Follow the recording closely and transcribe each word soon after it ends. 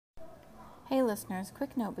Hey listeners,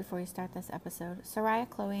 quick note before we start this episode. Soraya,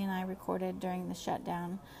 Chloe, and I recorded during the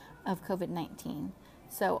shutdown of COVID-19.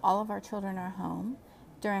 So all of our children are home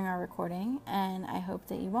during our recording, and I hope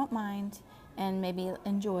that you won't mind and maybe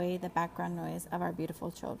enjoy the background noise of our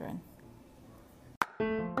beautiful children.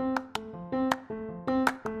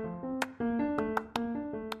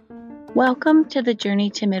 Welcome to the Journey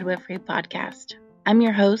to Midwifery podcast. I'm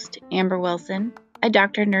your host, Amber Wilson, a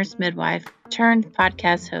doctor, nurse, midwife turned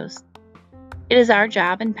podcast host. It is our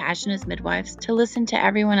job and passion as midwives to listen to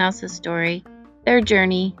everyone else's story, their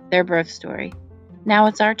journey, their birth story. Now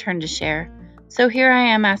it's our turn to share. So here I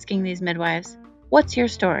am asking these midwives, what's your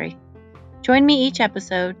story? Join me each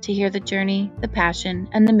episode to hear the journey, the passion,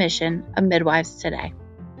 and the mission of midwives today.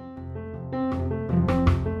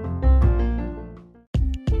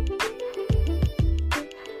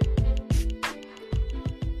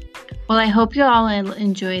 Well, I hope you all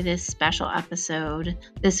enjoy this special episode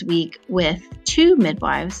this week with two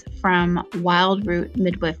midwives from Wild Root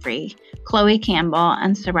Midwifery, Chloe Campbell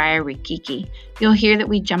and Soraya Rikiki. You'll hear that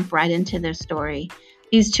we jump right into their story.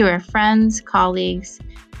 These two are friends, colleagues,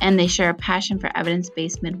 and they share a passion for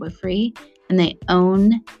evidence-based midwifery, and they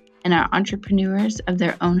own and are entrepreneurs of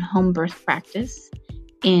their own home birth practice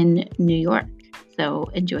in New York.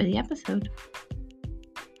 So enjoy the episode.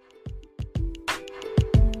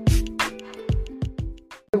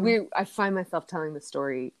 I find myself telling the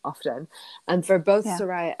story often, and for both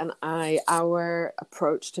Soraya and I, our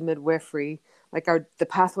approach to midwifery, the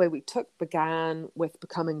pathway we took, began with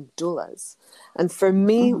becoming doulas. And for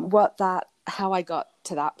me, how I got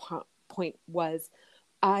to that point was,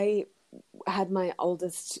 I had my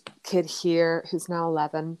oldest kid here, who's now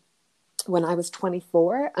 11, when I was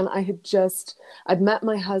 24, and I'd met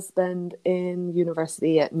my husband in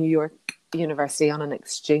university at New York University on an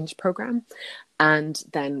exchange program. And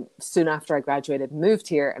then soon after I graduated, moved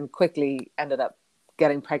here and quickly ended up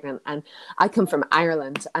getting pregnant. And I come from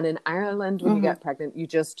Ireland. And in Ireland, when you get pregnant,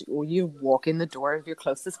 you walk in the door of your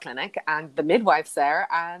closest clinic and the midwife's there,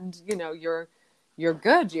 and you're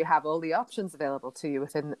good. You have all the options available to you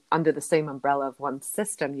under the same umbrella of one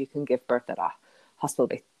system. You can give birth at a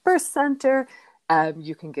hospital-based birth center.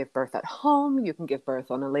 You can give birth at home. You can give birth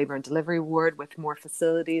on a labor and delivery ward with more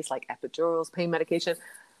facilities like epidurals, pain medication.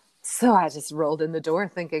 So I just rolled in the door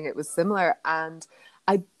thinking it was similar. And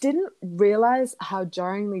I didn't realize how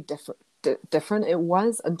jarringly different it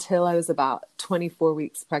was until I was about 24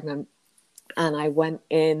 weeks pregnant. And I went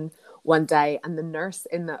in one day, and the nurse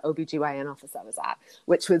in the OBGYN office I was at,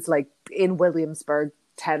 which was like in Williamsburg,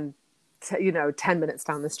 10 minutes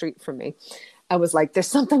down the street from me, I was like, "There's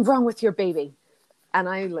something wrong with your baby." And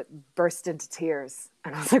I burst into tears,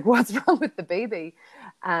 and I was like, "What's wrong with the baby?"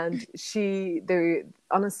 And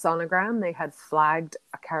on a sonogram, they had flagged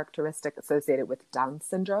a characteristic associated with Down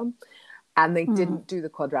syndrome, and they didn't do the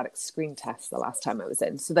quadratic screen test the last time I was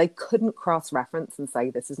in. So they couldn't cross-reference and say,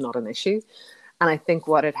 this is not an issue. And I think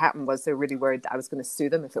what had happened was they were really worried that I was going to sue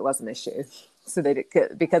them if it was an issue. So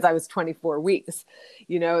because I was 24 weeks,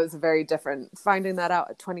 it was very different finding that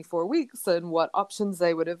out at 24 weeks and what options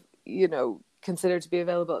they would have, considered to be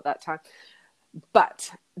available at that time.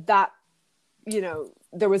 But that,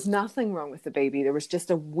 there was nothing wrong with the baby. There was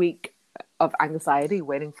just a week of anxiety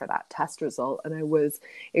waiting for that test result. And it was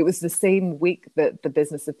the same week that The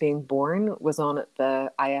Business of Being Born was on at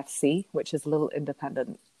the IFC, which is a little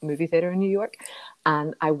independent movie theater in New York.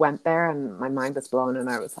 And I went there and my mind was blown. And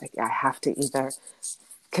I was like, I have to either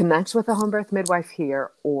connect with a home birth midwife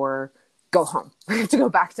here or go home. I have to go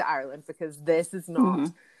back to Ireland, because this is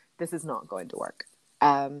not going to work.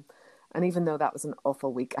 And even though that was an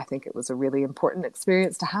awful week, I think it was a really important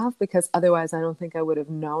experience to have, because otherwise I don't think I would have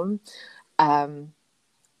known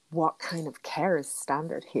what kind of care is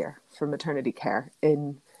standard here for maternity care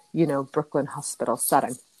in, Brooklyn hospital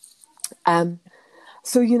setting.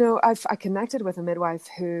 So, I connected with a midwife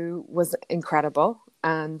who was incredible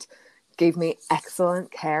and gave me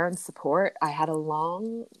excellent care and support. I had a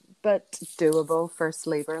long but doable first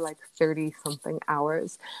labor, like 30 something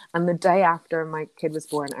hours. And the day after my kid was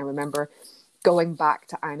born, I remember going back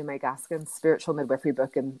to Ina May Gaskin's spiritual midwifery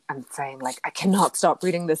book and saying, like, I cannot stop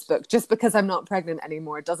reading this book. Just because I'm not pregnant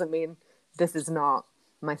anymore doesn't mean this is not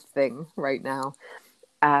my thing right now.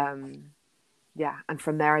 And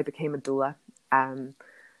from there I became a doula, and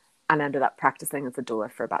ended up practicing as a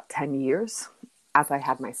doula for about 10 years. As I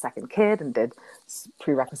had my second kid and did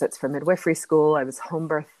prerequisites for midwifery school, I was home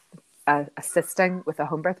birth assisting with a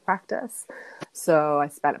home birth practice. So I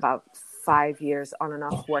spent about 5 years on and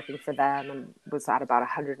off working for them, and was at about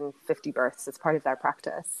 150 births as part of their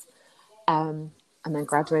practice. And then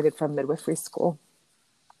graduated from midwifery school.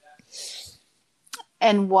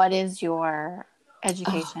 And what is your Oh,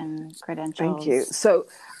 education thank you. credentials? So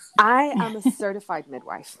I am a certified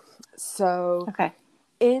midwife. So Okay.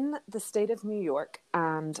 in the state of New York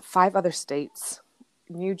and 5 other states,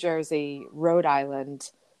 New Jersey, Rhode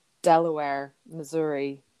Island, Delaware,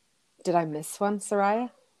 Missouri. Did I miss one,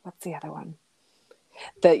 Soraya? What's the other one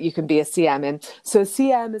that you can be a CM in? So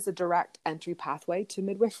CM is a direct entry pathway to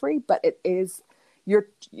midwifery, but it is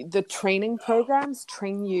the training programs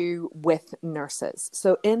train you with nurses.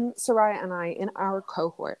 So in Soraya and I, in our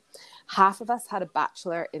cohort, half of us had a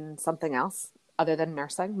bachelor in something else other than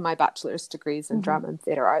nursing. My bachelor's degrees in drama and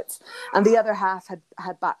theatre arts, and the other half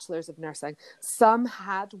had bachelors of nursing. Some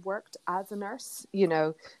had worked as a nurse,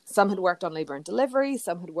 some had worked on labor and delivery,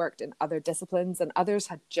 some had worked in other disciplines, and others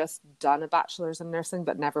had just done a bachelor's in nursing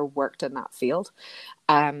but never worked in that field.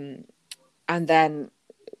 And then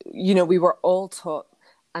we were all taught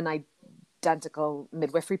an identical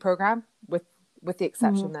midwifery program, with the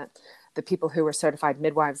exception that the people who were certified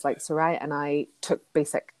midwives like Soraya and I took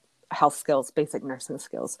basic health skills, basic nursing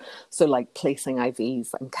skills. So like placing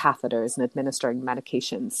IVs and catheters and administering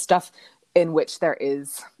medications, stuff in which there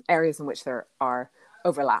is areas in which there are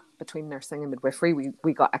overlap between nursing and midwifery.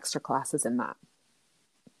 We got extra classes in that.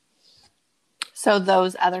 So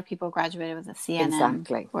those other people graduated with a CNM.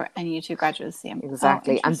 Exactly. And you two graduated with CM.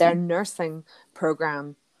 Exactly. And their nursing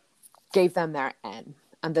program gave them their N.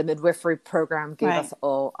 And the midwifery program gave us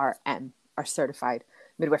all our N, our certified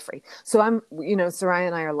midwifery. So Soraya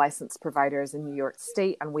and I are licensed providers in New York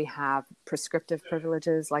State, and we have prescriptive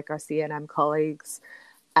privileges like our CNM colleagues.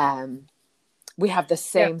 We have the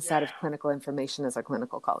same set of clinical information as our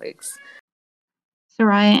clinical colleagues.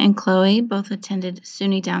 Soraya and Chloe both attended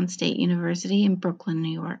SUNY Downstate University in Brooklyn,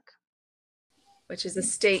 New York. Which is a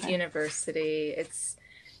state university. It's,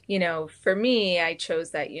 for me, I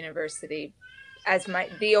chose that university as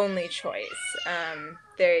the only choice.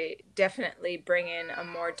 They definitely bring in a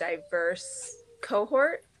more diverse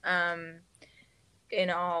cohort in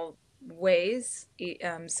all ways,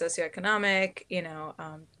 socioeconomic,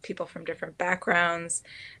 people from different backgrounds.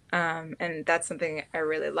 And that's something I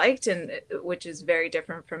really liked, and which is very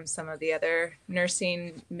different from some of the other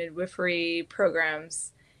nursing midwifery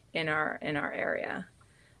programs in our area.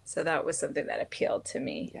 So that was something that appealed to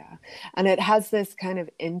me. Yeah. And it has this kind of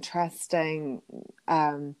interesting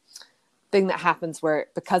thing that happens where,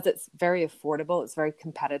 because it's very affordable, it's very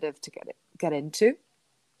competitive to get into.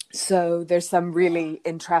 So there's some really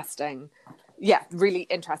interesting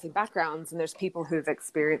backgrounds, and there's people who've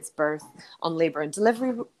experienced birth on labor and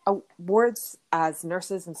delivery wards as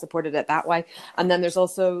nurses and supported it that way. And then there's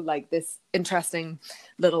also like this interesting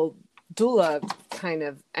little doula kind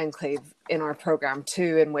of enclave in our program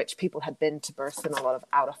too, in which people had been to births in a lot of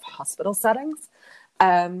out of hospital settings.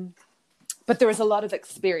 But there was a lot of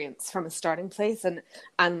experience from a starting place. And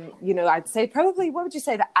I'd say probably, what would you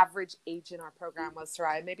say the average age in our program was,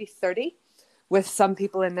 Soraya? Maybe 30, with some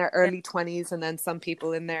people in their early 20s and then some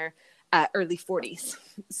people in their early 40s.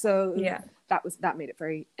 So that made it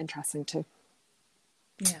very interesting too.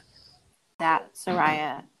 Yeah. That,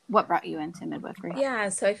 Soraya, what brought you into midwifery? Yeah,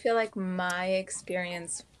 so I feel like my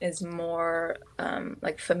experience is more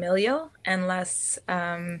like familial and less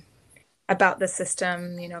about the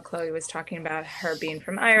system. Chloe was talking about her being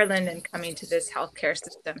from Ireland and coming to this healthcare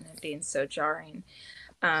system and being so jarring.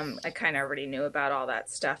 I kind of already knew about all that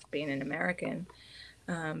stuff being an American,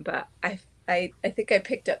 but I think I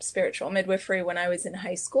picked up spiritual midwifery when I was in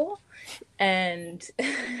high school, and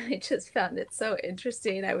I just found it so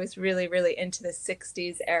interesting. I was really, really into the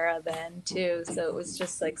 60s era then too, so it was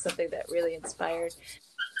just like something that really inspired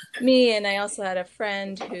me. And I also had a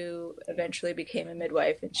friend who eventually became a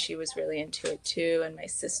midwife, and she was really into it too, and my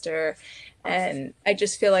sister. And I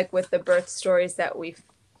just feel like with the birth stories that we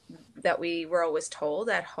were always told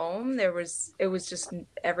at home, it was just,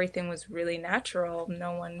 everything was really natural.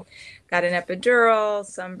 No one got an epidural,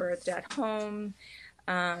 some birthed at home.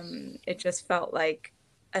 It just felt like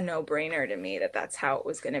a no-brainer to me that that's how it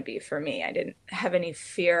was going to be for me. I didn't have any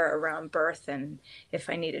fear around birth, and if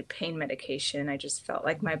I needed pain medication, I just felt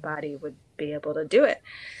like my body would be able to do it.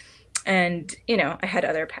 And I had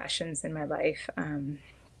other passions in my life.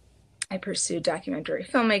 I pursued documentary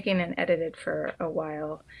filmmaking and edited for a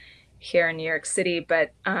while here in New York City,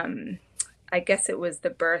 but I guess it was the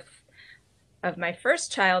birth of my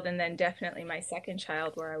first child and then definitely my second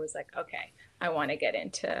child where I was like, okay, I want to get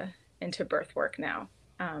into birth work now.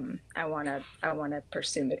 I want to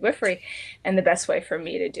pursue midwifery, and the best way for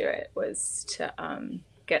me to do it was to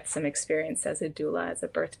get some experience as a doula, as a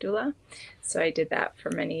birth doula. So I did that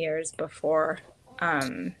for many years before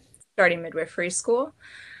starting midwifery school.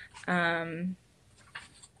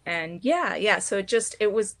 And yeah. So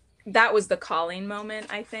that was the calling moment,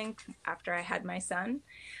 I think, after I had my son.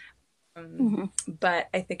 But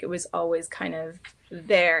I think it was always kind of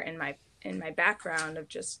there in my background of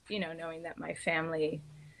just, knowing that my family,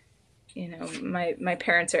 my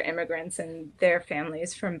parents are immigrants and their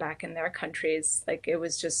families from back in their countries, like it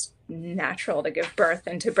was just natural to give birth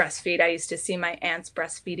and to breastfeed. I used to see my aunts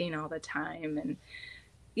breastfeeding all the time, and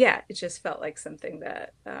yeah, it just felt like something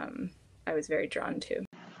that I was very drawn to.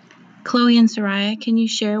 Chloe and Soraya, can you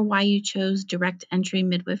share why you chose direct entry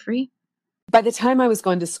midwifery? By the time I was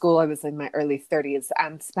going to school, I was in my early 30s,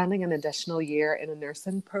 and spending an additional year in a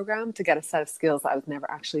nursing program to get a set of skills I was never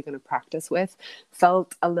actually going to practice with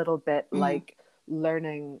felt a little bit like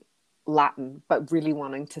learning Latin, but really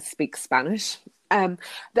wanting to speak Spanish. I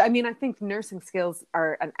think nursing skills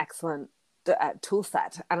are an excellent tool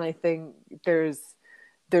set, and I think there's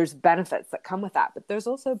benefits that come with that, but there's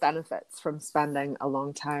also benefits from spending a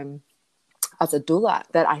long time as a doula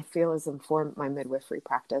that I feel has informed my midwifery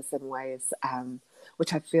practice in ways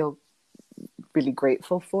which I feel really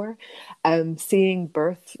grateful for. Seeing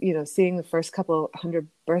birth, seeing the first couple hundred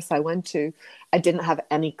births I went to, I didn't have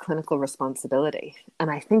any clinical responsibility.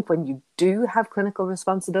 And I think when you do have clinical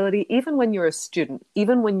responsibility, even when you're a student,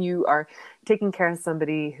 even when you are taking care of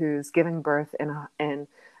somebody who's giving birth in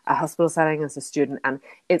a hospital setting as a student, and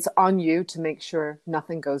it's on you to make sure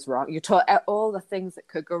nothing goes wrong. You're told all the things that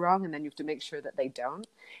could go wrong, and then you have to make sure that they don't.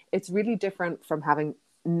 It's really different from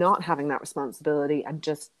not having that responsibility and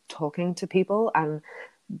just talking to people and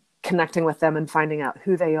connecting with them and finding out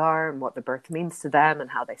who they are and what the birth means to them and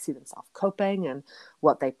how they see themselves coping and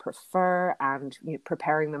what they prefer, and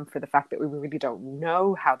preparing them for the fact that we really don't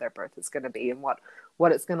know how their birth is going to be and what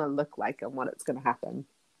it's going to look like and what it's going to happen.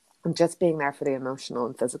 And just being there for the emotional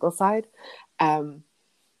and physical side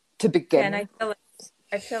to begin. And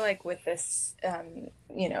I feel like with this,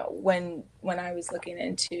 when I was looking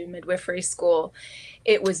into midwifery school,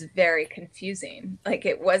 it was very confusing. Like,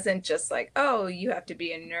 it wasn't just like, oh, you have to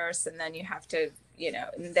be a nurse and then you have to,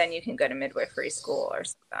 and then you can go to midwifery school or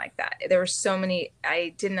something like that. There were so many,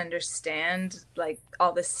 I didn't understand like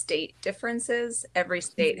all the state differences. Every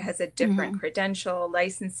state has a different credential,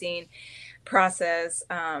 licensing process.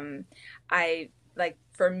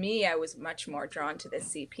 For me, I was much more drawn to the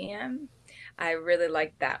CPM. I really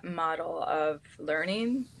liked that model of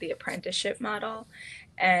learning, the apprenticeship model,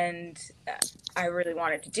 and I really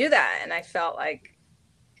wanted to do that. And I felt like,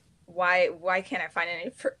 why can't I find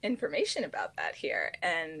any information about that here?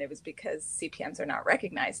 And it was because CPMs are not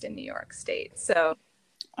recognized in New York State. So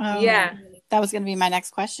yeah, that was going to be my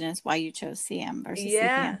next question, is why you chose CM versus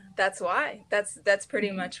CPM. That's why. That's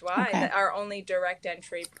pretty much why. Okay. Our only direct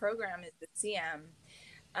entry program is the CM.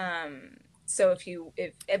 So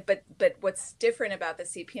but what's different about the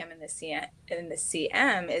CPM and the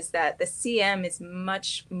CM is that the CM is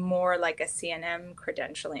much more like a CNM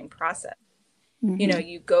credentialing process.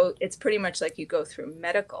 It's pretty much like you go through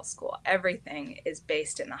medical school. Everything is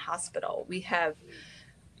based in the hospital. We have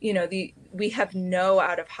no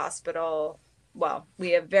out of hospital. Well,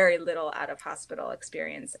 we have very little out of hospital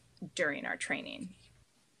experience during our training.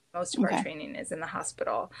 Most of our training is in the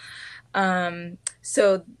hospital.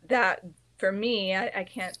 So that, for me, I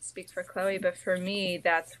can't speak for Chloe, but for me,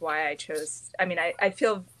 that's why I chose. I mean, I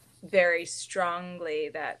feel very strongly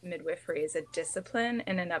that midwifery is a discipline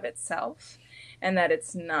in and of itself, and that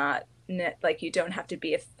it's not like you don't have to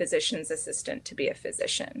be a physician's assistant to be a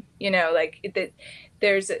physician. They're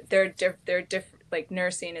different. Like,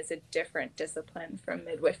 nursing is a different discipline from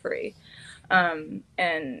midwifery, and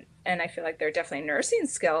I feel like there are definitely nursing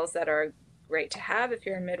skills that are great to have if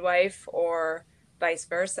you're a midwife, or vice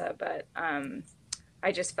versa. But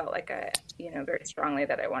I just felt like very strongly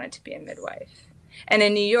that I wanted to be a midwife. And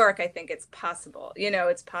in New York, I think it's possible.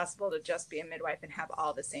 It's possible to just be a midwife and have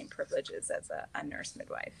all the same privileges as a nurse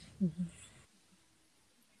midwife. Mm-hmm.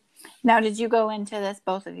 Now, did you go into this,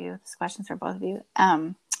 both of you, this question's for both of you,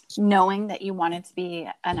 knowing that you wanted to be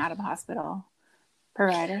an out-of-hospital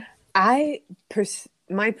provider? My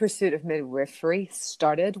pursuit of midwifery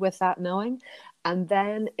started with that knowing. And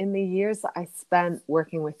then in the years that I spent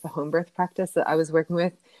working with the home birth practice that I was working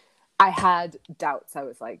with, I had doubts. I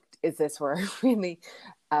was like, is this where I really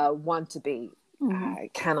want to be?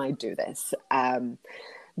 Can I do this?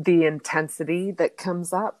 The intensity that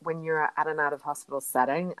comes up when you're at an out-of-hospital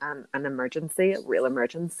setting and a real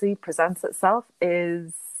emergency presents itself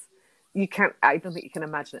is, I don't think you can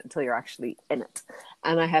imagine it until you're actually in it.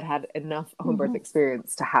 And I had enough home birth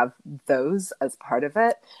experience to have those as part of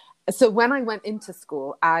it. So when I went into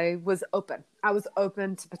school, I was open. I was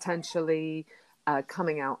open to potentially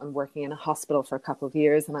coming out and working in a hospital for a couple of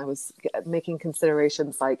years, and I was making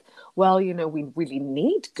considerations like, well, we really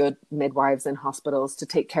need good midwives in hospitals to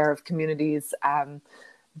take care of communities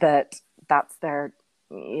that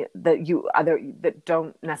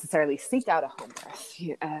don't necessarily seek out a home birth.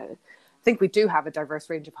 I think we do have a diverse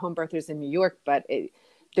range of home birthers in New York, but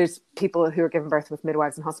there's people who are giving birth with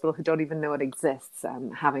midwives in hospital who don't even know it exists.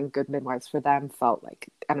 Having good midwives for them felt like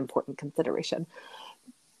an important consideration.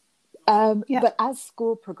 But as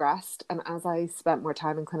school progressed and as I spent more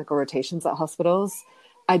time in clinical rotations at hospitals,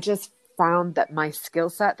 I just found that my skill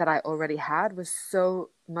set that I already had was so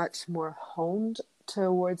much more honed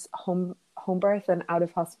towards home birth and out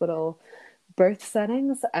of hospital birth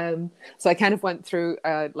settings. So I kind of went through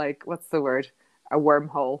what's the word? A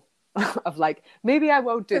wormhole of like, maybe I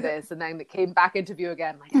won't do this. And then it came back into view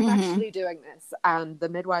again, like I'm actually doing this. And the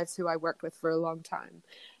midwives who I worked with for a long time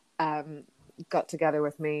got together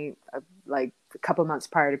with me like a couple months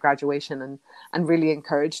prior to graduation and really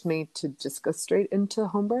encouraged me to just go straight into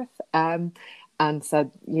home birth, and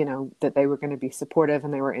said, that they were going to be supportive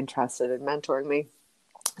and they were interested in mentoring me.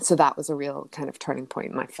 So that was a real kind of turning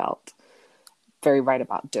point, and I felt very right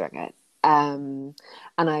about doing it. And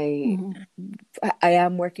I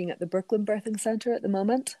am working at the Brooklyn Birthing Center at the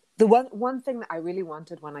moment. The one thing that I really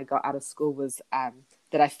wanted when I got out of school was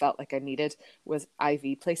that I felt like I needed was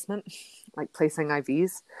IV placement, like placing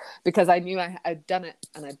IVs, because I knew I'd done it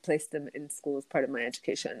and I'd placed them in school as part of my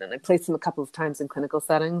education, and I placed them a couple of times in clinical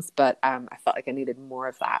settings, but I felt like I needed more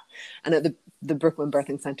of that. And at the Brooklyn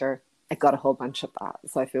Birthing Center, I got a whole bunch of that.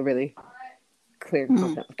 So I feel really clear and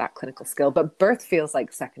confident with that clinical skill. But birth feels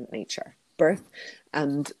like second nature. Birth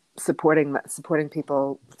and supporting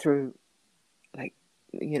people through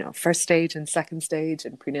first stage and second stage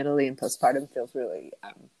and prenatally and postpartum feels really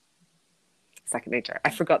second nature. I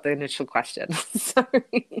forgot the initial question.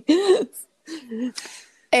 Sorry.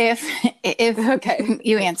 If okay,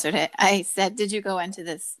 you answered it. I said, did you go into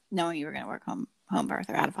this knowing you were going to work home birth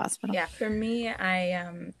or out of hospital? Yeah, for me,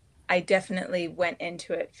 I definitely went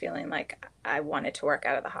into it feeling like I wanted to work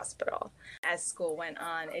out of the hospital. As school went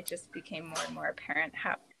on, it just became more and more apparent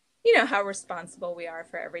how responsible we are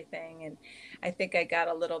for everything. And I think I got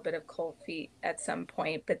a little bit of cold feet at some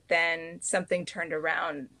point, but then something turned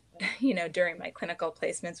around, during my clinical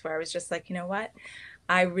placements where I was just like, you know what?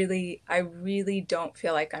 I really don't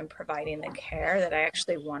feel like I'm providing the care that I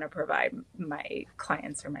actually want to provide my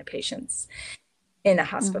clients or my patients in a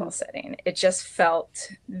hospital setting. It just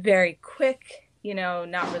felt very quick,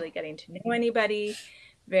 not really getting to know anybody,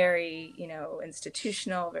 very,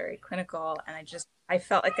 institutional, very clinical. And I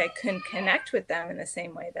felt like I couldn't connect with them in the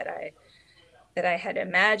same way that I had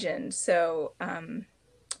imagined. So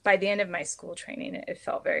by the end of my school training, it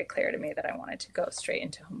felt very clear to me that I wanted to go straight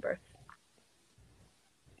into home birth.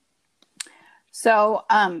 So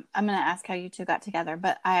I'm going to ask how you two got together,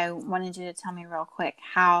 but I wanted you to tell me real quick,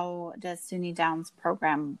 how does SUNY Downs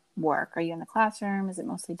program work? Are you in the classroom? Is it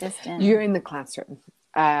mostly distant? You're in the classroom.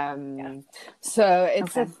 So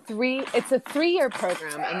it's a 3-year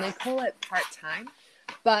program, and they call it part-time.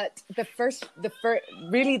 But the first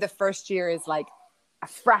year is like a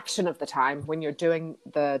fraction of the time when you're doing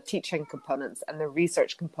the teaching components and the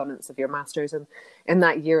research components of your master's. And in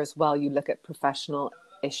that year as well, you look at professional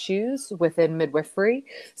issues within midwifery.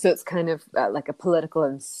 So it's kind of like a political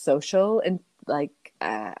and social and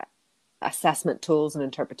assessment tools and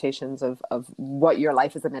interpretations of what your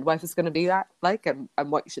life as a midwife is going to be like and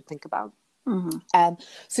what you should think about.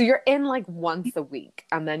 So you're in like once a week,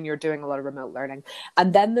 and then you're doing a lot of remote learning.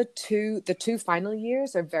 And then the two final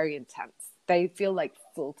years are very intense. They feel like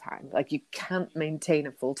full-time. Like you can't maintain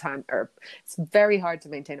a full-time, or it's very hard to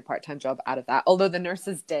maintain a part-time job out of that. Although the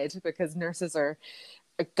nurses did, because nurses are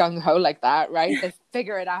gung-ho like that, right? They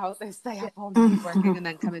figure it out. They stay up all night working and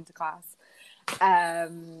then come into class.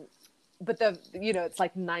 But it's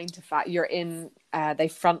like 9 to 5. You're in, they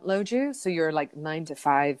front load you. So you're like 9 to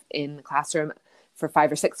 5 in the classroom for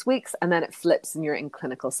 5 or 6 weeks. And then it flips and you're in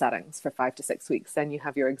clinical settings for 5 to 6 weeks. Then you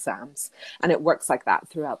have your exams, and it works like that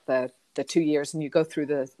throughout the 2 years. And you go through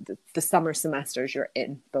the summer semesters. You're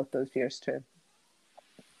in both those years too.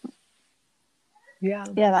 Yeah,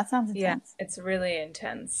 that sounds intense. Yeah, it's really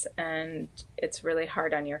intense, and it's really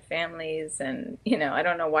hard on your families. And, I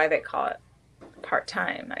don't know why they call it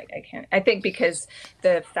part-time. I can't. I think because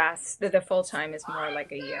the full-time is more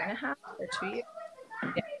like a year and a half or 2 years.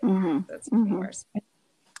 Yeah, that's worse.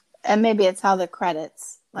 And maybe it's how the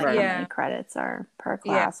credits, like Right. how many credits are per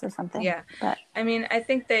class or something. Yeah. But I mean, I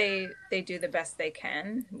think they do the best they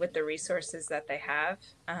can with the resources that they have.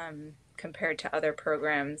 Compared to other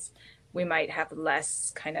programs, we might have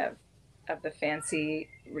less kind of of the fancy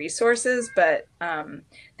resources, but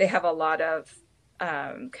they have a lot of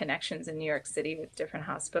connections in New York City with different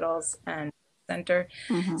hospitals and center.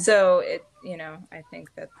 Mm-hmm. So it, I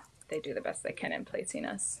think that they do the best they can in placing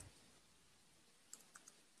us.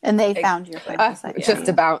 And they found your site. Just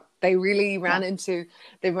about. They really ran into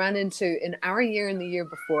in our year and the year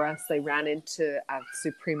before us, they ran into a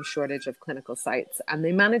supreme shortage of clinical sites, and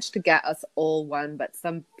they managed to get us all one, but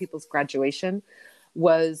some people's graduation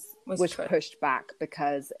was pushed back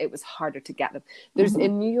because it was harder to get them. There's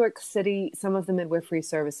in New York City, some of the midwifery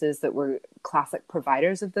services that were classic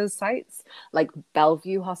providers of those sites, like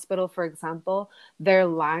Bellevue Hospital, for example, their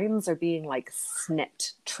lines are being like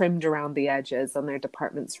snipped, trimmed around the edges, and their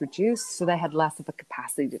departments reduced. So they had less of a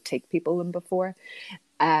capacity to take people than before.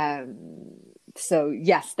 So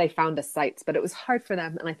yes, they found us sites, but it was hard for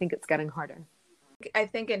them. And I think it's getting harder. I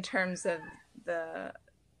think in terms of the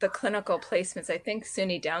clinical placements, I think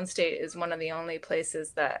SUNY Downstate is one of the only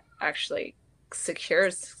places that actually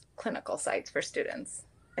secures clinical sites for students.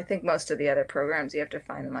 I think most of the other programs, you have to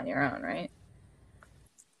find them on your own, right?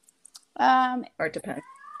 Or it depends.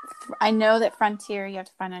 I know that Frontier you have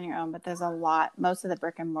to find on your own, but there's a lot. Most of the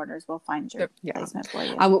brick and mortars will find your placement for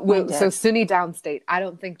you. So SUNY Downstate, I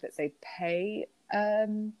don't think that they pay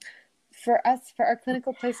for us for our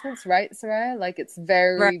clinical placements, right, Soraya? Like it's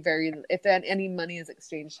very, very, if any money is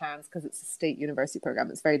exchanged hands, because it's a state university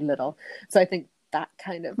program, it's very little. So I think that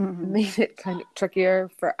kind of made it kind of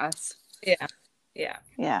trickier for us.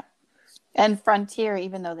 Yeah. And Frontier,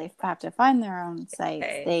 even though they have to find their own sites,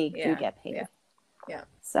 they do get paid. Yeah.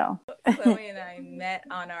 So Chloe and I met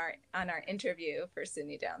on our interview for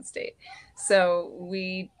SUNY Downstate. So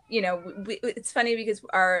we it's funny because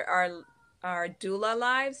our doula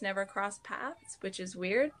lives never crossed paths, which is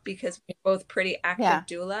weird because we're both pretty active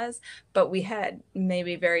doulas, but we had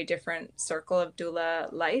maybe very different circle of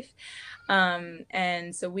doula life.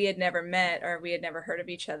 And so we had never met, or we had never heard of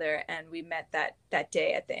each other. And we met that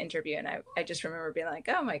day at the interview. And I just remember being like,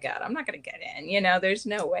 oh my God, I'm not going to get in. There's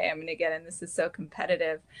no way I'm going to get in. This is so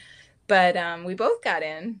competitive. But we both got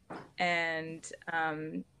in, and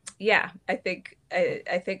I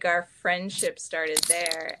think our friendship started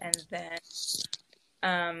there. And then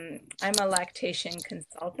I'm a lactation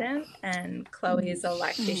consultant, and Chloe is a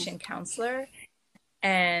lactation counselor,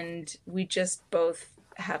 and we just both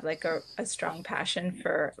have like a strong passion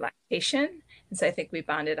for lactation, and so I think we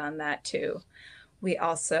bonded on that too. We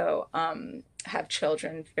also have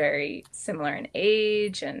children very similar in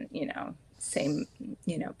age, and same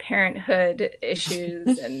parenthood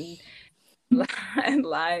issues and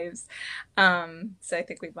lives. So I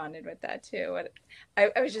think we bonded with that too.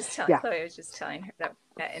 I was just telling Chloe, I was just telling her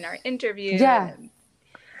that in our interview. Yeah.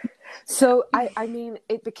 So I mean,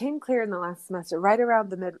 it became clear in the last semester, right around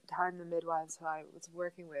the time the midwives who I was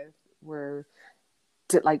working with were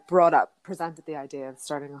presented the idea of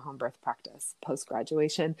starting a home birth practice post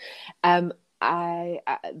graduation. That's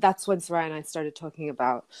when Soraya and I started talking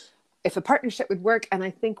about if a partnership would work. And I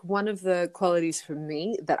think one of the qualities for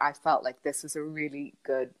me that I felt like this was a really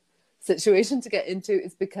good situation to get into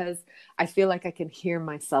is because I feel like I can hear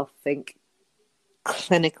myself think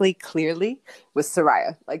clinically clearly with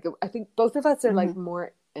Soraya. Like, I think both of us are like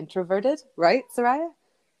more introverted, right, Soraya?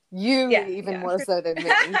 You even more so than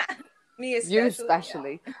me. Me especially. You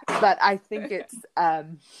especially. But I think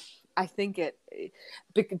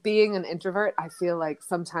being an introvert, I feel like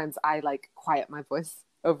sometimes I like quiet my voice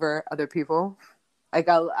over other people. Like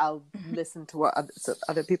I'll listen to what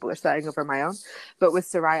other people are saying over my own. But with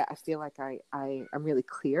Soraya, I feel like I'm really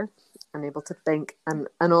clear and able to think. And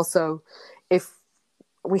also, if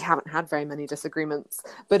we haven't had very many disagreements,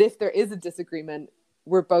 but if there is a disagreement,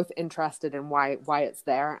 we're both interested in why it's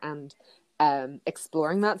there, and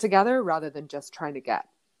exploring that together rather than just trying to get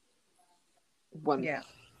one. Yeah.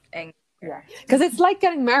 Because it's like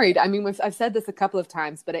getting married. I mean, I've said this a couple of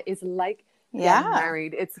times, but it is like getting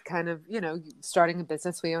married. It's kind of, starting a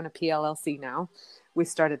business. We own a PLLC now. We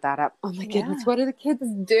started that up. Oh my goodness, what are the kids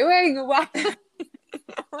doing? What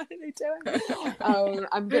are they doing?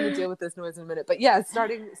 I'm going to deal with this noise in a minute. But yeah,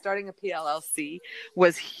 starting a PLLC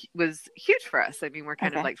was huge for us. I mean, we're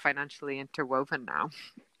kind of like financially interwoven now.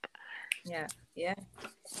 Yeah.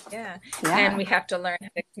 And we have to learn how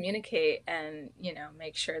to communicate and,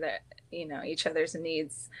 make sure that, each other's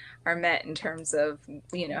needs are met in terms of,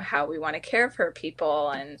 how we want to care for people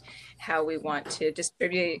and how we want to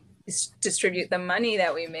distribute the money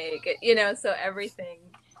that we make, so everything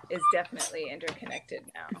is definitely interconnected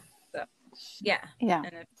now. So, yeah.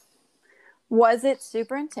 And was it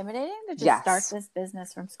super intimidating to just start this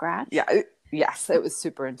business from scratch? Yeah. Yes, it was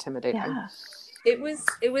super intimidating. it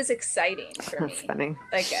was exciting for me. That's funny.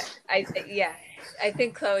 Like I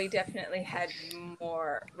think Chloe definitely had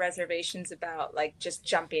more reservations about like just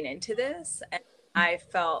jumping into this, and I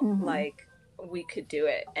felt like we could do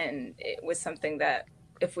it, and it was something that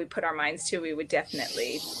if we put our minds to, we would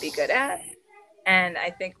definitely be good at. And I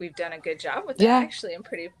think we've done a good job with it. Actually, I'm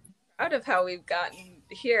pretty proud of how we've gotten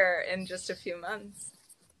here in just a few months.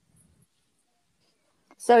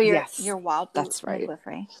 So you're Wild Root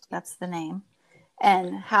Midwifery. That's the name.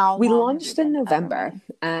 And how we launched in November,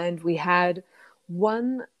 and we had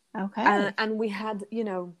one. Okay. And we had,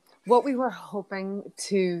 what we were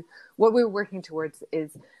working towards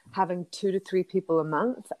is having 2 to 3 people a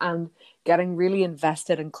month and getting really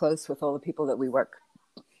invested and close with all the people that we work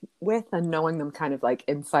with and knowing them kind of like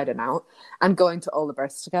inside and out, and going to all the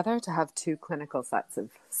births together to have 2 clinical sets of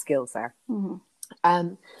skills there.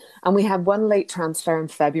 And we had one late transfer in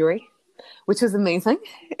February, which was amazing,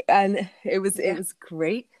 and it was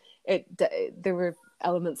great. There were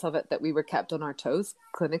elements of it that we were kept on our toes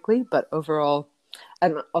clinically, but overall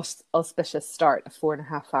an auspicious start, a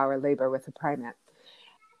 4.5-hour labor with a primate.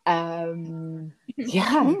 Right.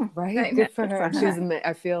 Good for her. She was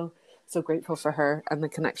I feel so grateful for her and the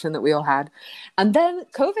connection that we all had. And then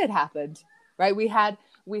COVID happened, right? We had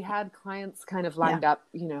clients kind of lined up,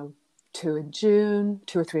 2 in June,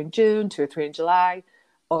 2 or 3 in June, 2 or 3 in July,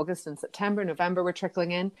 August and September, November were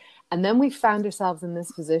trickling in. And then we found ourselves in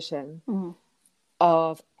this position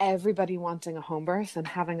of everybody wanting a home birth and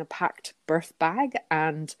having a packed birth bag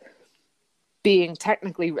and being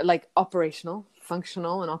technically like functional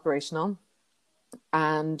and operational.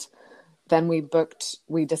 And then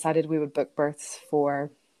we decided we would book births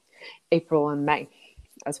for April and May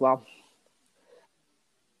as well.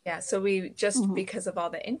 Yeah, so we just because of all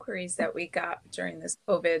the inquiries that we got during this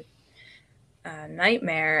COVID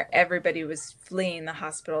nightmare, everybody was fleeing the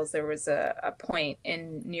hospitals. There was a point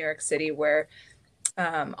in New York City where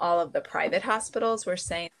all of the private hospitals were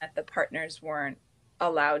saying that the partners weren't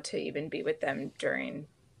allowed to even be with them during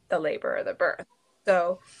the labor or the birth.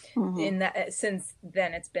 So in that, since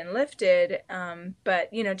then it's been lifted,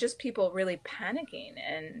 but just people really panicking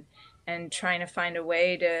and trying to find a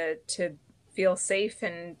way to feel safe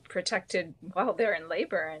and protected while they're in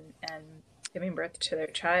labor and giving birth to their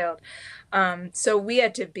child. So we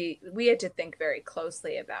had to think very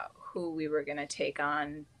closely about who we were going to take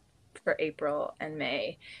on for April and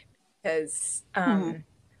May, because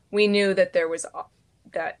we knew that there was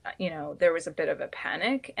a bit of a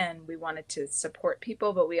panic, and we wanted to support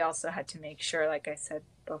people, but we also had to make sure, like I said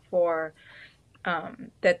before,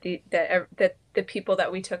 that the people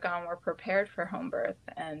that we took on were prepared for home birth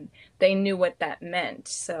and they knew what that meant.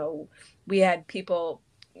 So we had people,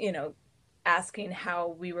 asking how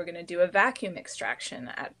we were going to do a vacuum extraction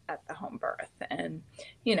at the home birth. And,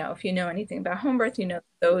 if you know anything about home birth,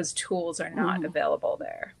 those tools are not available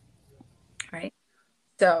there. Right.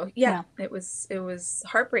 So it was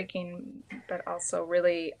heartbreaking, but also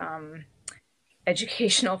really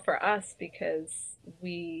educational for us, because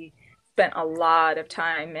we spent a lot of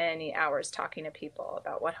time, many hours, talking to people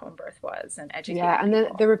about what home birth was and educating and people.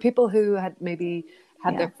 then there were people who had maybe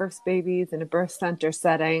had their first babies in a birth center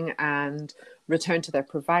setting and returned to their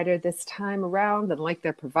provider this time around and liked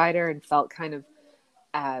their provider and felt kind of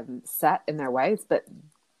set in their ways, but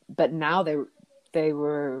now they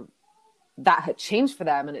were, that had changed for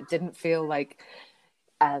them, and it didn't feel like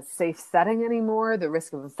a safe setting anymore. The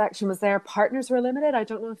risk of infection was there. Partners were limited. I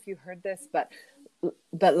don't know if you heard this, but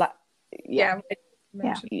yeah.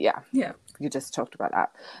 You just talked about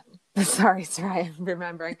that. Sorry, I'm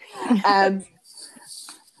remembering.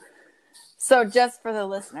 So just for the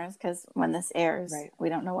listeners, because when this airs, we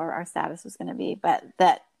don't know where our status was going to be, but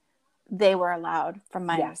that they were allowed, from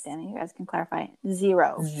my understanding, you guys can clarify,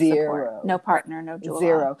 zero support. No partner, no doula.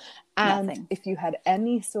 Zero. And nothing. If you had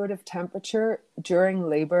any sort of temperature during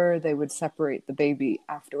labor, they would separate the baby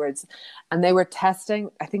afterwards. And they were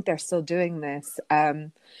testing, I think they're still doing this.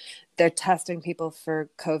 They're testing people for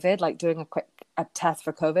COVID, like doing a test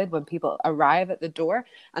for COVID when people arrive at the door,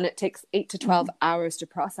 and it takes 8 to 12 hours to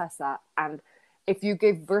process that. And if you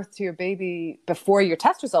gave birth to your baby before your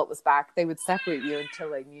test result was back, they would separate you until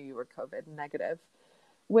they knew you were COVID negative,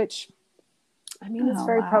 which, I mean, it's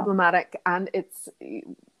very problematic. And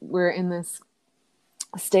we're in this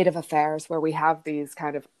state of affairs where we have these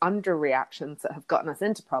kind of underreactions that have gotten us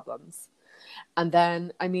into problems. And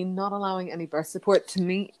then, I mean, not allowing any birth support, to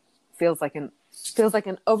me, feels like an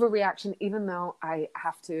overreaction, even though I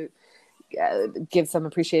have to give some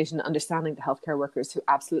appreciation and understanding to healthcare workers who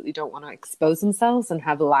absolutely don't want to expose themselves and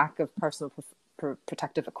have a lack of personal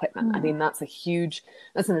protective equipment. I mean, that's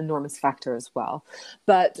an enormous factor as well.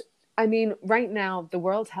 But I mean, right now, the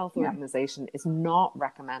World Health Organization is not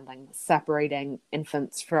recommending separating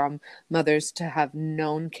infants from mothers to have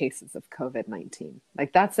known cases of COVID-19.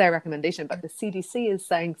 Like, that's their recommendation, but the CDC is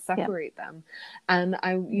saying separate them. And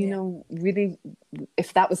I, you know, really,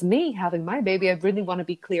 if that was me having my baby, I really want to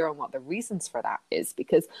be clear on what the reasons for that is,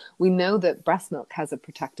 because we know that breast milk has a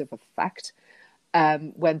protective effect.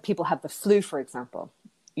 When people have the flu, for example,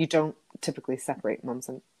 you don't typically separate mums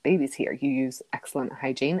and babies here. You use excellent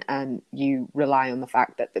hygiene and you rely on the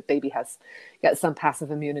fact that the baby gets some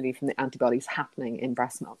passive immunity from the antibodies happening in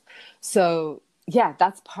breast milk. So yeah,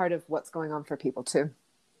 that's part of what's going on for people too.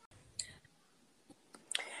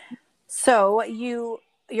 So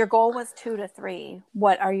your goal was 2 to 3.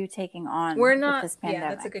 What are you taking on? We're not. With this pandemic?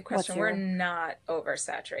 Yeah, that's a good question. We're not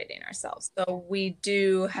oversaturating ourselves. So we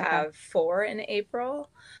do have 4 in April,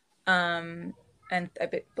 and I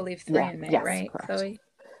believe 3 in May, right, correct. Chloe?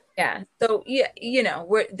 Yeah. So yeah, you know,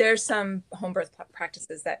 there's some home birth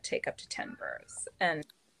practices that take up to 10 births, and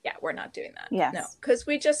yeah, we're not doing that. Yes. No, because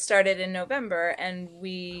we just started in November, and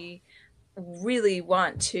we really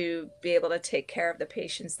want to be able to take care of the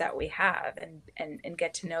patients that we have and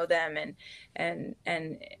get to know them and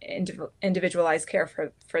individualize care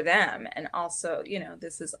for them. And also, you know,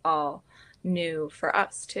 this is all new for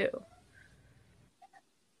us too.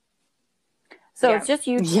 So it's just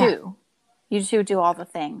you two. Yeah. You two do all the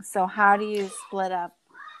things. So how do you split up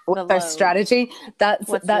the our strategy? That's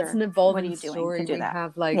an evolving story. We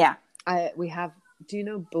have we have. Do you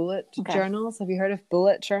know bullet journals? Have you heard of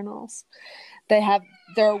bullet journals? They're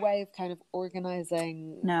a way of kind of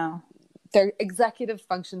organizing. No. They're executive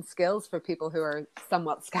function skills for people who are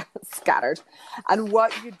somewhat scattered. And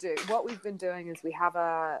what we've been doing is we have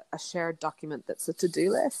a shared document that's a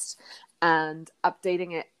to-do list, and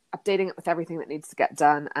updating it with everything that needs to get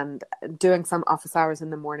done, and doing some office hours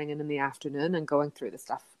in the morning and in the afternoon, and going through the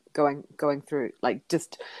stuff, going through, like,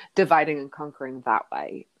 just dividing and conquering that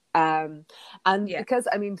way. Because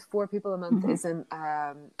I mean, 4 people a month isn't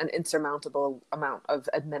an insurmountable amount of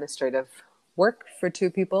administrative work for 2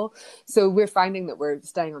 people, so we're finding that we're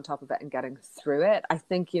staying on top of it and getting through it. I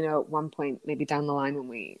think, you know, at one point maybe down the line when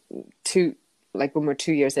we're 2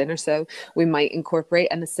 years in or so, we might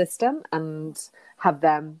incorporate an assistant and have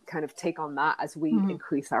them kind of take on that as we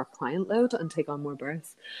increase our client load and take on more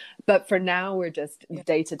births. But for now, we're just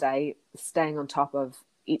day to day staying on top of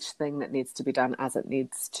each thing that needs to be done as it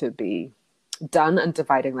needs to be done, and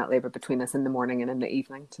dividing that labor between us in the morning and in the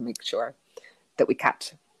evening to make sure that we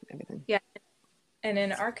catch everything. Yeah. And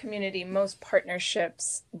in our community, most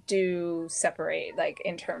partnerships do separate, like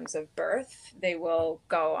in terms of birth, they will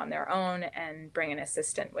go on their own and bring an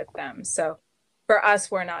assistant with them. So for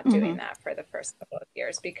us, we're not doing that for the first couple of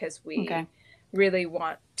years, because we really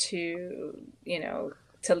want to, you know,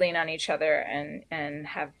 to lean on each other and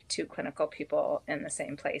have 2 clinical people in the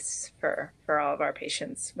same place for all of our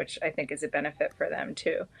patients, which I think is a benefit for them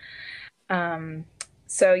too.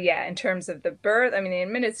 So yeah, in terms of the birth, I mean,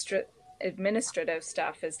 the administrative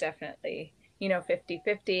stuff is definitely, you know,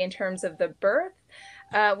 50-50. In terms of the birth,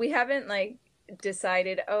 we haven't like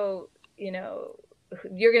decided, oh, you know,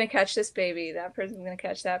 you're going to catch this baby, that person's going to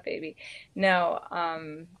catch that baby. No,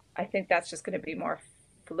 I think that's just going to be more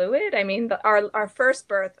fluid. I mean, our first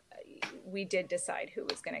birth, we did decide who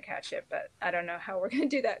was going to catch it, but I don't know how we're going to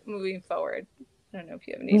do that moving forward. I don't know if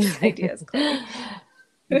you have any ideas, Chloe.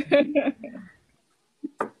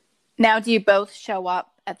 Now, do you both show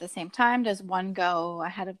up at the same time? Does one go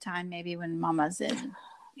ahead of time, maybe when mama's in,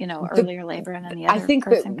 you know, earlier labor, and then the other person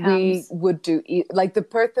comes? I think that we would do, like the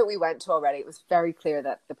birth that we went to already, it was very clear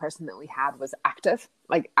that the person that we had was active,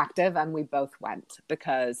 and we both went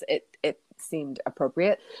because it seemed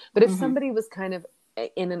appropriate. But if somebody was kind of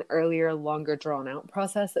in an earlier, longer drawn out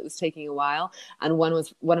process that was taking a while, and one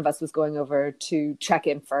of us was going over to check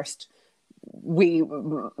in first, we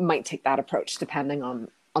might take that approach depending on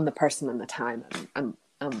the person and the time and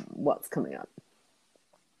what's coming up.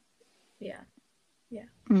 Yeah.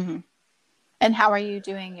 And how are you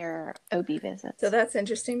doing your OB visits? So that's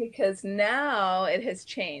interesting, because now it has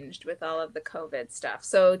changed with all of the COVID stuff.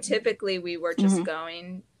 So typically we were just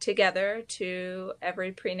going together to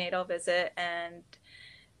every prenatal visit and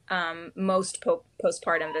most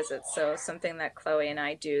postpartum visits. So something that Chloe and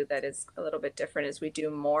I do that is a little bit different is we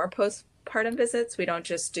do more postpartum visits. We don't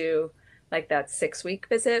just do like that 6-week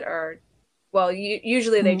visit, or, well,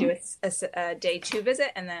 usually they do a day 2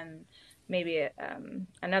 visit, and then maybe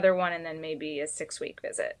another one, and then maybe a 6-week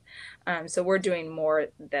visit. So we're doing more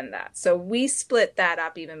than that. So we split that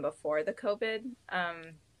up even before the COVID,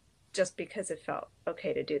 just because it felt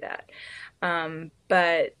okay to do that.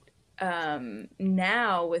 But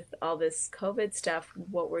now with all this COVID stuff,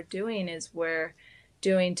 what we're doing is we're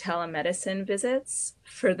doing telemedicine visits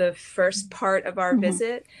for the first part of our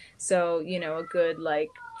visit. So, a good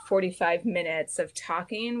 45 minutes of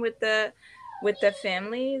talking with the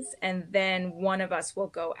families, and then one of us will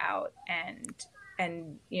go out and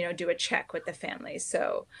do a check with the families.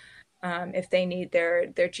 So if they need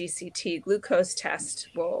their GCT glucose test,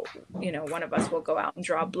 one of us will go out and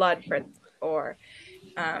draw blood or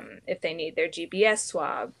if they need their GBS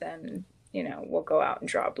swab, then we'll go out and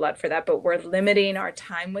draw blood for that. But we're limiting our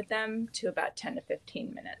time with them to about 10 to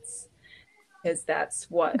 15 minutes, because that's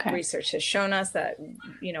what research has shown us, that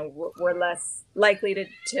we're less likely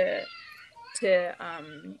to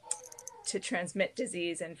transmit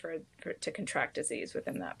disease and to contract disease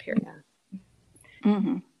within that period.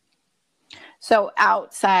 So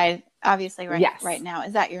outside, obviously, right now,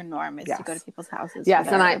 is that your norm? Is to go to people's houses? Yes,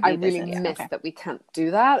 and I really miss that we can't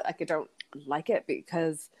do that. I don't like it,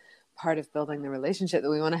 because part of building the relationship that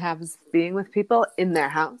we want to have is being with people in their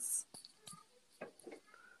house.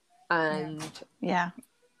 And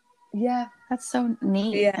that's so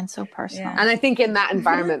neat and so personal. And I think in that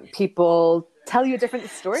environment, people tell you a different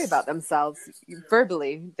story about themselves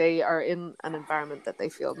verbally. They are in an environment that they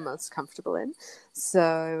feel most comfortable in.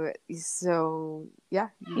 So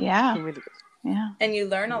and you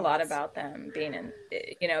learn a lot about them being in,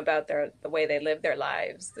 about the way they live their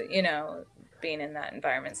lives, being in that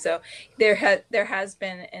environment. So there has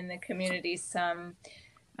been in the community some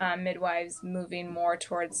midwives moving more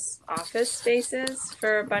towards office spaces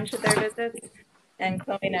for a bunch of their visits, and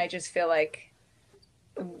Chloe and I just feel like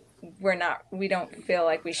we don't feel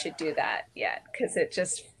like we should do that yet, because it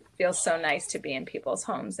just feels so nice to be in people's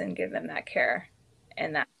homes and give them that care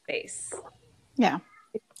and that space.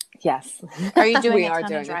 Yes. Are you doing a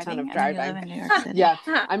ton of driving. You live in New York City. Yeah.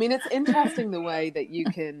 I mean, it's interesting the way that you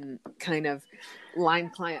can kind of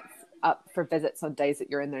line clients up for visits on days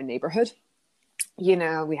that you're in their neighborhood.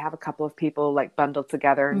 We have a couple of people bundled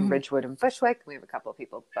together in Ridgewood and Bushwick. We have a couple of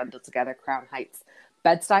people bundled together, Crown Heights,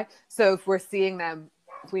 Bed-Stuy. So if we're seeing them,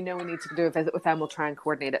 if we know we need to do a visit with them, we'll try and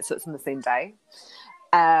coordinate it so it's in the same day.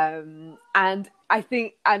 And I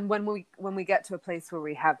think, when we get to a place where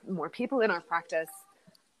we have more people in our practice,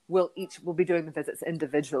 we'll be doing the visits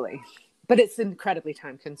individually, but it's incredibly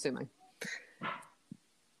time consuming.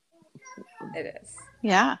 It is.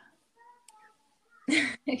 Yeah.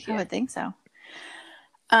 I would think so.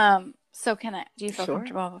 So do you feel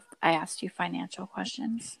comfortable if I asked you financial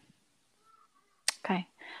questions? Okay.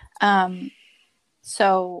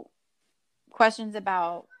 So questions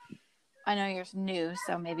about, I know you're new,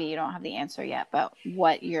 so maybe you don't have the answer yet, but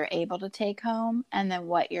what you're able to take home, and then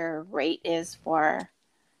what your rate is for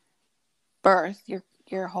birth,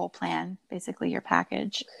 your whole plan, basically your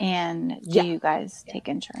package, and do you guys take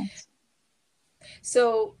insurance?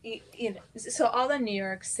 So, so all the New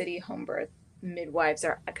York City home birth midwives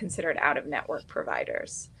are considered out-of-network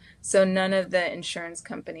providers. So none of the insurance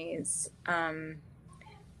companies,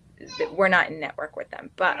 we're not in network with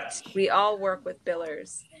them, but we all work with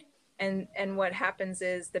billers. And what happens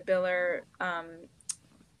is the biller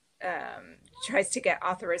tries to get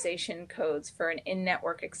authorization codes for an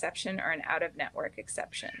in-network exception or an out-of-network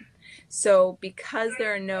exception. So because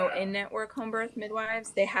there are no in-network home birth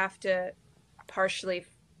midwives, they have to partially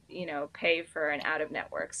pay for an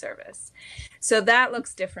out-of-network service. So that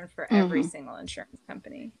looks different for every single insurance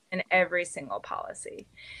company and every single policy.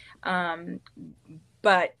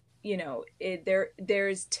 But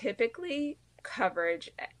there's typically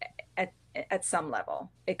coverage at some level.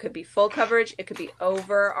 It could be full coverage, it could be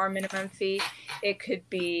over our minimum fee, it could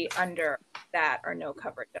be under that or no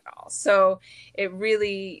coverage at all. So it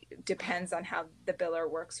really depends on how the biller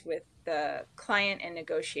works with the client and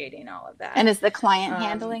negotiating all of that. And is the client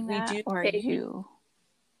handling that, or you?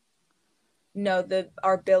 No,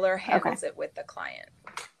 our biller handles it with the client.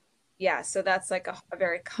 Yeah, so that's like a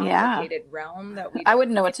very complicated realm that I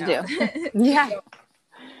wouldn't know what to do.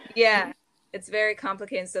 Yeah, it's very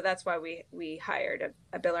complicated. So that's why we hired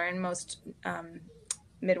a biller, and most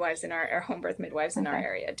midwives in our home birth midwives in our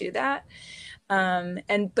area do that.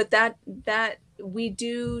 But that we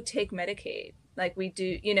do take Medicaid, like we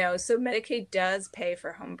do, so Medicaid does pay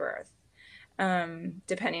for home birth,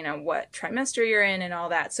 depending on what trimester you're in and all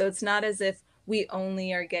that. So it's not as if we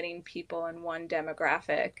only are getting people in one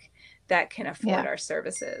demographic that can afford our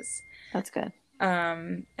services. That's good.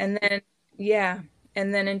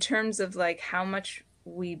 And then in terms of like how much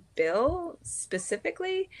we bill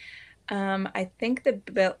specifically, I think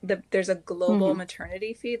there's a global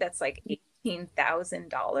maternity fee that's like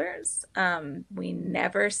 $18,000. We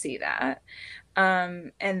never see that.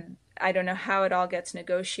 And I don't know how it all gets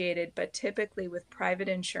negotiated, but typically with private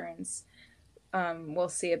insurance, we'll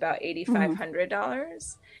see about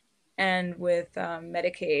 $8,500, and with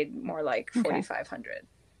Medicaid, more like $4,500.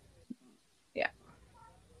 Yeah.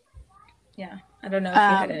 Yeah. I don't know if you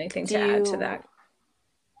had anything to add to that.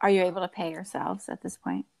 Are you able to pay yourselves at this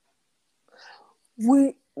point?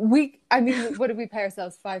 I mean, what did we pay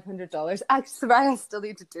ourselves? $500. Actually, I still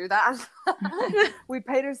need to do that. We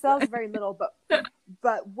paid ourselves very little,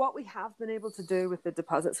 but what we have been able to do with the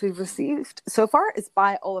deposits we've received so far is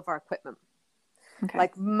buy all of our equipment. Okay.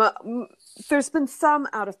 Like there's been some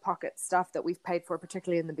out-of-pocket stuff that we've paid for,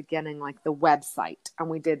 particularly in the beginning, like the website, and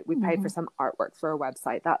we paid for some artwork for a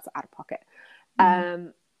website. That's out of pocket.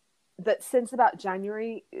 But since about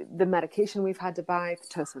January, the medication we've had to buy,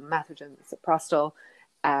 Pitocin, Methogen, Ciprostol,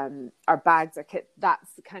 our bags, our kit,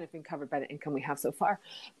 that's kind of been covered by the income we have so far.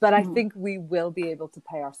 But I think we will be able to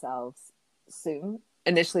pay ourselves soon,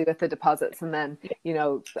 initially with the deposits, and then, you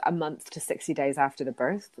know, a month to 60 days after the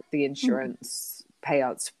birth, the insurance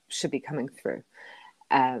payouts should be coming through.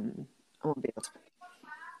 I won't be able to.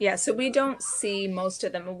 Yeah, so we don't see most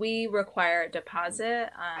of them. We require a deposit,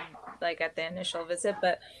 like at the initial visit,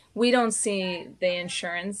 but we don't see the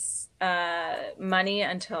insurance money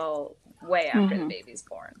until way after the baby's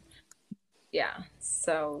born. Yeah,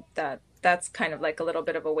 so that's kind of like a little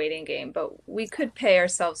bit of a waiting game, but we could pay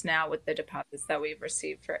ourselves now with the deposits that we've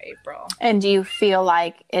received for April. And do you feel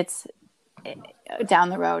like it's down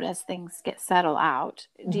the road as things get settled out?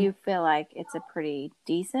 Do you feel like it's a pretty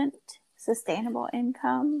decent, sustainable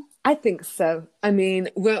income? I think so. I mean,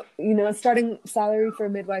 well, you know, starting salary for a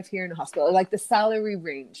midwife here in a hospital, like the salary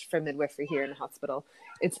range for midwifery here in a hospital,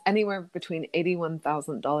 it's anywhere between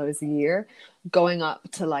 $81,000 a year, going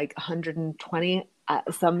up to like 120.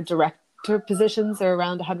 Some director positions are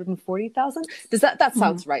around 140,000. Does that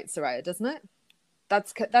sounds right, Soraya? Doesn't it?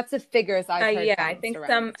 That's the figures I've heard. Yeah, I think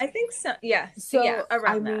around. Yeah. So yeah,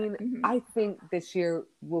 around I mean, I think this year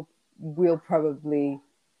we'll probably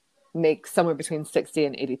make somewhere between $60,000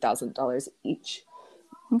 and $80,000 each.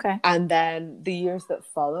 Okay. And then the years that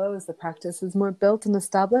follow, as the practice is more built and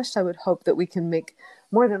established, I would hope that we can make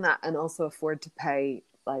more than that and also afford to pay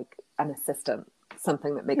like an assistant,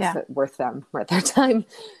 something that makes it worth their time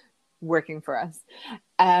working for us.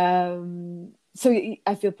 So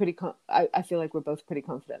I feel I feel like we're both pretty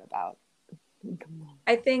confident about.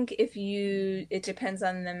 I think it depends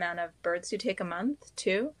on the amount of births you take a month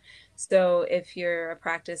too. So if you're a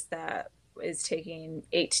practice that is taking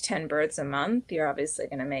 8 to 10 births a month, you're obviously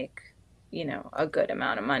going to make, you know, a good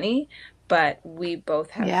amount of money. But we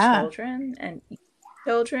both have children,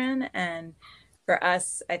 and for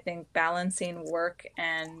us, I think balancing work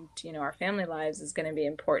and, you know, our family lives is going to be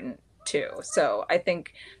important too. So I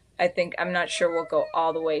think I'm not sure we'll go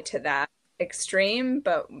all the way to that extreme,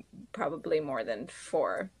 but probably more than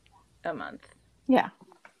 4 a month. Yeah.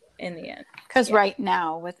 In the end. Because right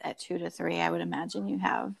now at 2 to 3, I would imagine you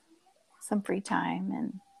have some free time,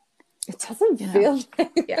 and it doesn't feel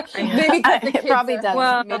like maybe because the kids probably does.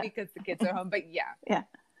 Well, maybe because the kids are home, but yeah.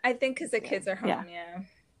 I think because the kids are home,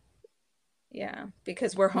 yeah,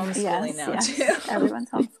 because we're homeschooling now too.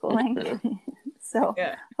 Everyone's homeschooling. So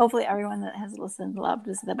hopefully everyone that has listened loved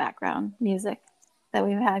the background music that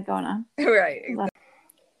we've had going on. Right. Exactly.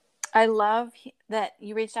 I love that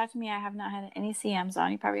you reached out to me. I have not had any CMs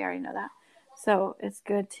on. You probably already know that. So it's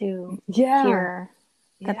good to hear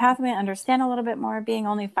the pathway, understand a little bit more. Being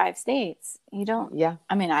only 5 states, you don't. Yeah.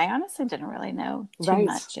 I mean, I honestly didn't really know too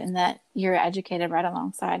much, and that you're educated right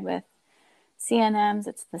alongside with CNMs.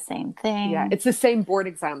 It's the same thing. Yeah, it's the same board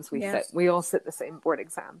exams we sit. We all sit the same board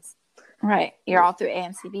exams. Right. You're all through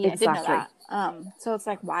AMCB. Exactly. I didn't know that. So it's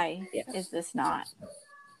like, why is this not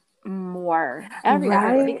more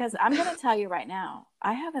everywhere? Right. Because I'm going to tell you right now,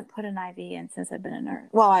 I haven't put an IV in since I've been a nurse.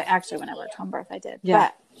 Well, when I worked home birth, I did.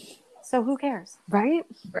 Yeah. But, so who cares? Right.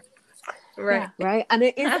 Right. And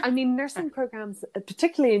it is, I mean, nursing programs,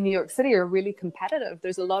 particularly in New York City, are really competitive.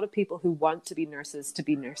 There's a lot of people who want to be nurses,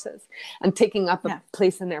 and taking up a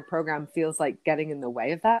place in their program feels like getting in the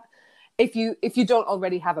way of that. If you don't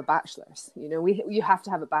already have a bachelor's, you know, you have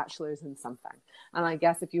to have a bachelor's in something. And I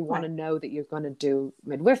guess if you want to know that you're going to do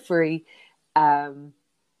midwifery, then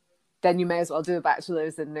you may as well do a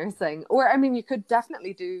bachelor's in nursing. Or, I mean, you could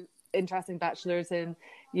definitely do interesting bachelor's in,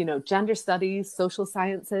 you know, gender studies, social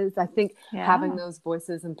sciences. I think having those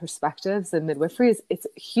voices and perspectives in midwifery it's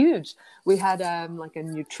huge. We had like a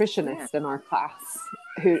nutritionist in our class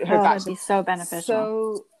who her that'd be so beneficial.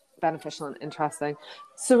 So beneficial and interesting.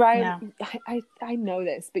 So Ryan, I know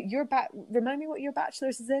this, but remind me what your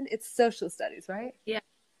bachelor's is in. It's social studies, right? Yeah,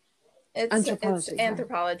 it's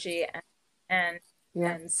anthropology, and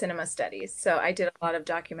and cinema studies. So I did a lot of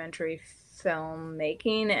documentary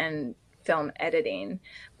filmmaking and film editing.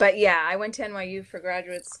 But yeah, I went to NYU for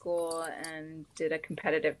graduate school and did a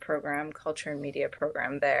competitive program, culture and media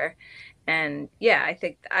program there. And yeah, I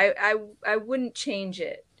think I wouldn't change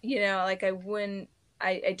it. Like I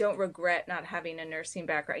don't regret not having a nursing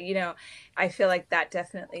background. I feel like that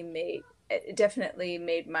definitely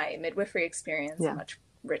made my midwifery experience much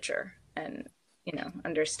richer and,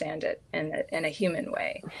 understand it in a human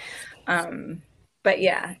way. But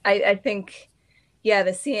yeah, I think, the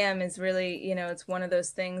CM is really, it's one of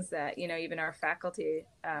those things that, even our faculty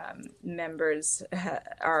members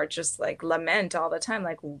are just like lament all the time.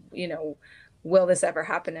 Like, will this ever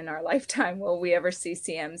happen in our lifetime? Will we ever see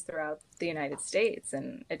CMs throughout the United States?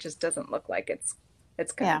 And it just doesn't look like it's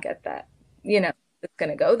going to get that, it's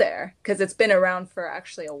going to go there, because it's been around for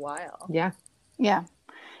actually a while. Yeah. Yeah.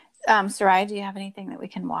 Sarai, do you have anything that we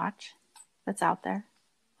can watch that's out there,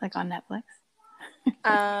 like on Netflix?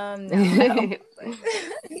 No.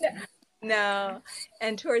 No.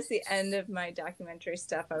 And towards the end of my documentary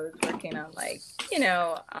stuff, I was working on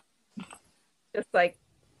just like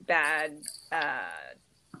bad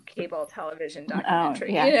cable television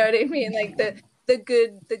documentary. You know what I mean? Like the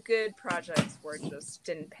good projects just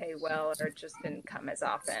didn't pay well, or just didn't come as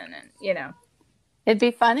often, and it'd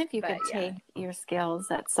be fun if you could take your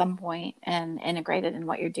skills at some point and integrate it in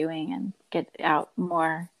what you're doing and get out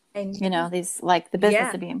more. And these, like the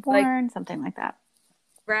business of being born, something like that.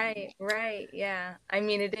 Right. Yeah. I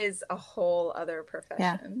mean, it is a whole other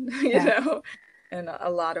profession, and a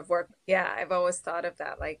lot of work. Yeah. I've always thought of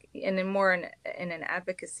that, like in an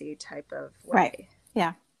advocacy type of way. Right.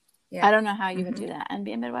 Yeah. I don't know how you would do that and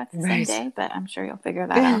be a midwife the same day, but I'm sure you'll figure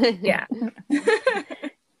that out. Yeah.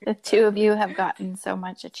 The two of you have gotten so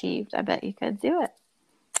much achieved. I bet you could do it.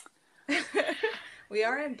 We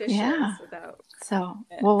are ambitious. Yeah. So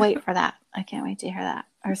we'll wait for that. I can't wait to hear that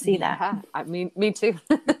or see that. I mean, me too.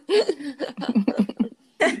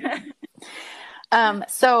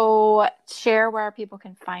 So share where people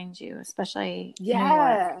can find you, especially New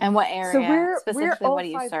York, and what area. So we're all what do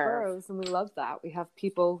you 5 serve? boroughs, and we love that. We have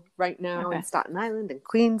people right now in Staten Island and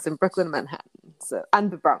Queens and Brooklyn and Manhattan,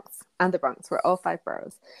 and the Bronx. We're all 5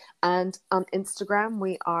 boroughs. And on Instagram,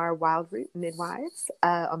 we are Wild Root Midwives.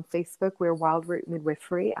 On Facebook, we're Wild Root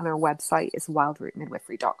Midwifery, and our website is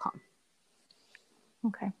wildrootmidwifery.com.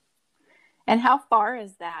 Okay. And how far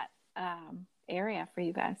is that area for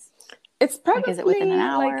you guys? It's probably, is it within an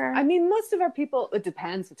hour? Most of our people, it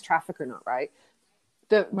depends with traffic or not, right?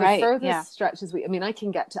 The furthest stretches I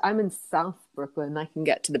can get to, I'm in South Brooklyn, I can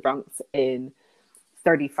get to the Bronx in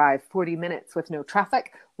 35-40 minutes with no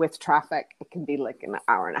traffic. With traffic, it can be like an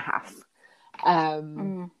hour and a half.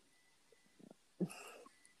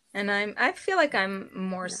 And I feel like I'm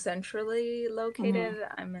more centrally located.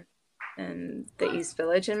 I'm in the East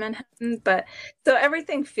Village in Manhattan, but so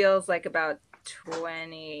everything feels like about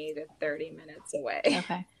 20 to 30 minutes away.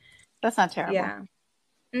 Okay. That's not terrible. Yeah.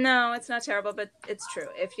 No, it's not terrible, but it's true.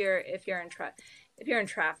 If you're in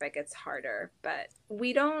traffic, it's harder, but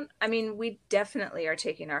we definitely are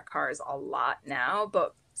taking our cars a lot now,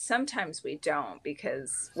 but sometimes we don't,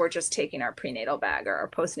 because we're just taking our prenatal bag or our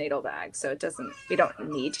postnatal bag. So we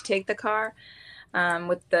don't need to take the car.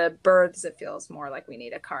 With the births, it feels more like we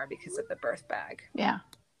need a car because of the birth bag. Yeah.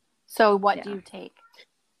 So what do you take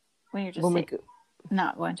when you're just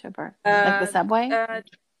not going to a birth? Like the subway?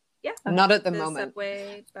 Yeah. Not at the moment.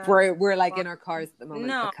 Subway, we're like in our cars at the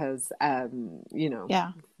moment because,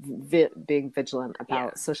 being vigilant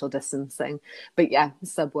about social distancing. But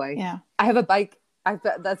subway. Yeah. I have a bike.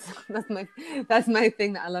 That's my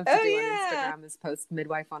thing that I love to do on Instagram, is post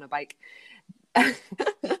midwife on a bike.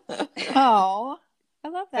 Oh, I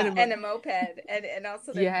love that. And a moped, and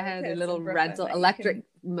also the little electric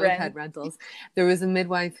moped rentals. There was a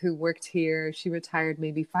midwife who worked here. She retired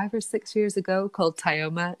maybe 5 or 6 years ago, called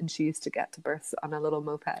Tyoma, and she used to get to births on a little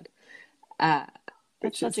moped.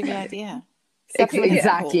 That's such a good idea.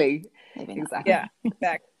 Exactly. Yeah,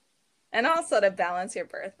 exactly. And also to balance your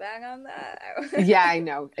birth bag on that. Yeah, I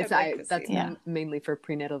know. That's mainly for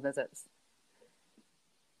prenatal visits.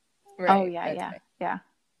 Right. Oh yeah.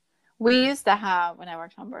 We used to have, when I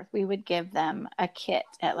worked on birth, we would give them a kit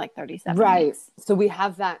at like 37 weeks. So we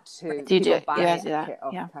have that too. Do you do it? Buy a kit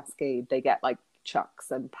off Cascade. They get like chucks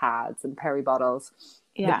and pads and peri bottles.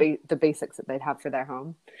 Yeah. The basics that they'd have for their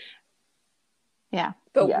home. Yeah.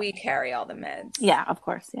 But we carry all the meds. Yeah, of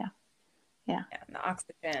course. Yeah. Yeah. And the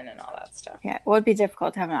oxygen and all that stuff. Yeah. It would be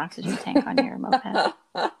difficult to have an oxygen tank on your moped.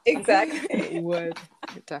 Exactly. It would.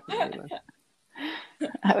 It definitely would.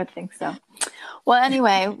 I would think so. Well,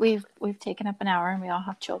 anyway, we've taken up an hour, and we all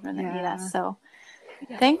have children that need us. So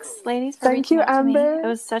Thanks, ladies. For Thank you, Amber. It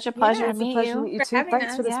was such a pleasure to meet you. Meet you too.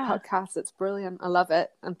 Thanks for this podcast. It's brilliant. I love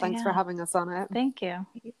it. And thanks for having us on it. Thank you.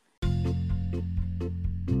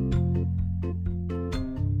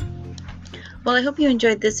 Well, I hope you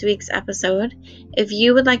enjoyed this week's episode. If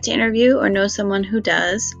you would like to interview or know someone who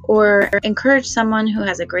does, or encourage someone who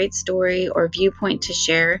has a great story or viewpoint to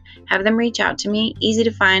share, have them reach out to me. Easy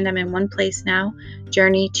to find. I'm in one place now,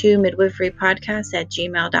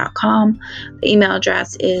 journey2midwiferypodcast@gmail.com. The email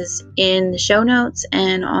address is in the show notes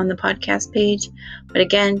and on the podcast page. But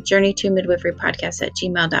again,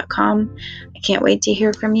 journey2midwiferypodcast@gmail.com. I can't wait to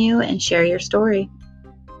hear from you and share your story.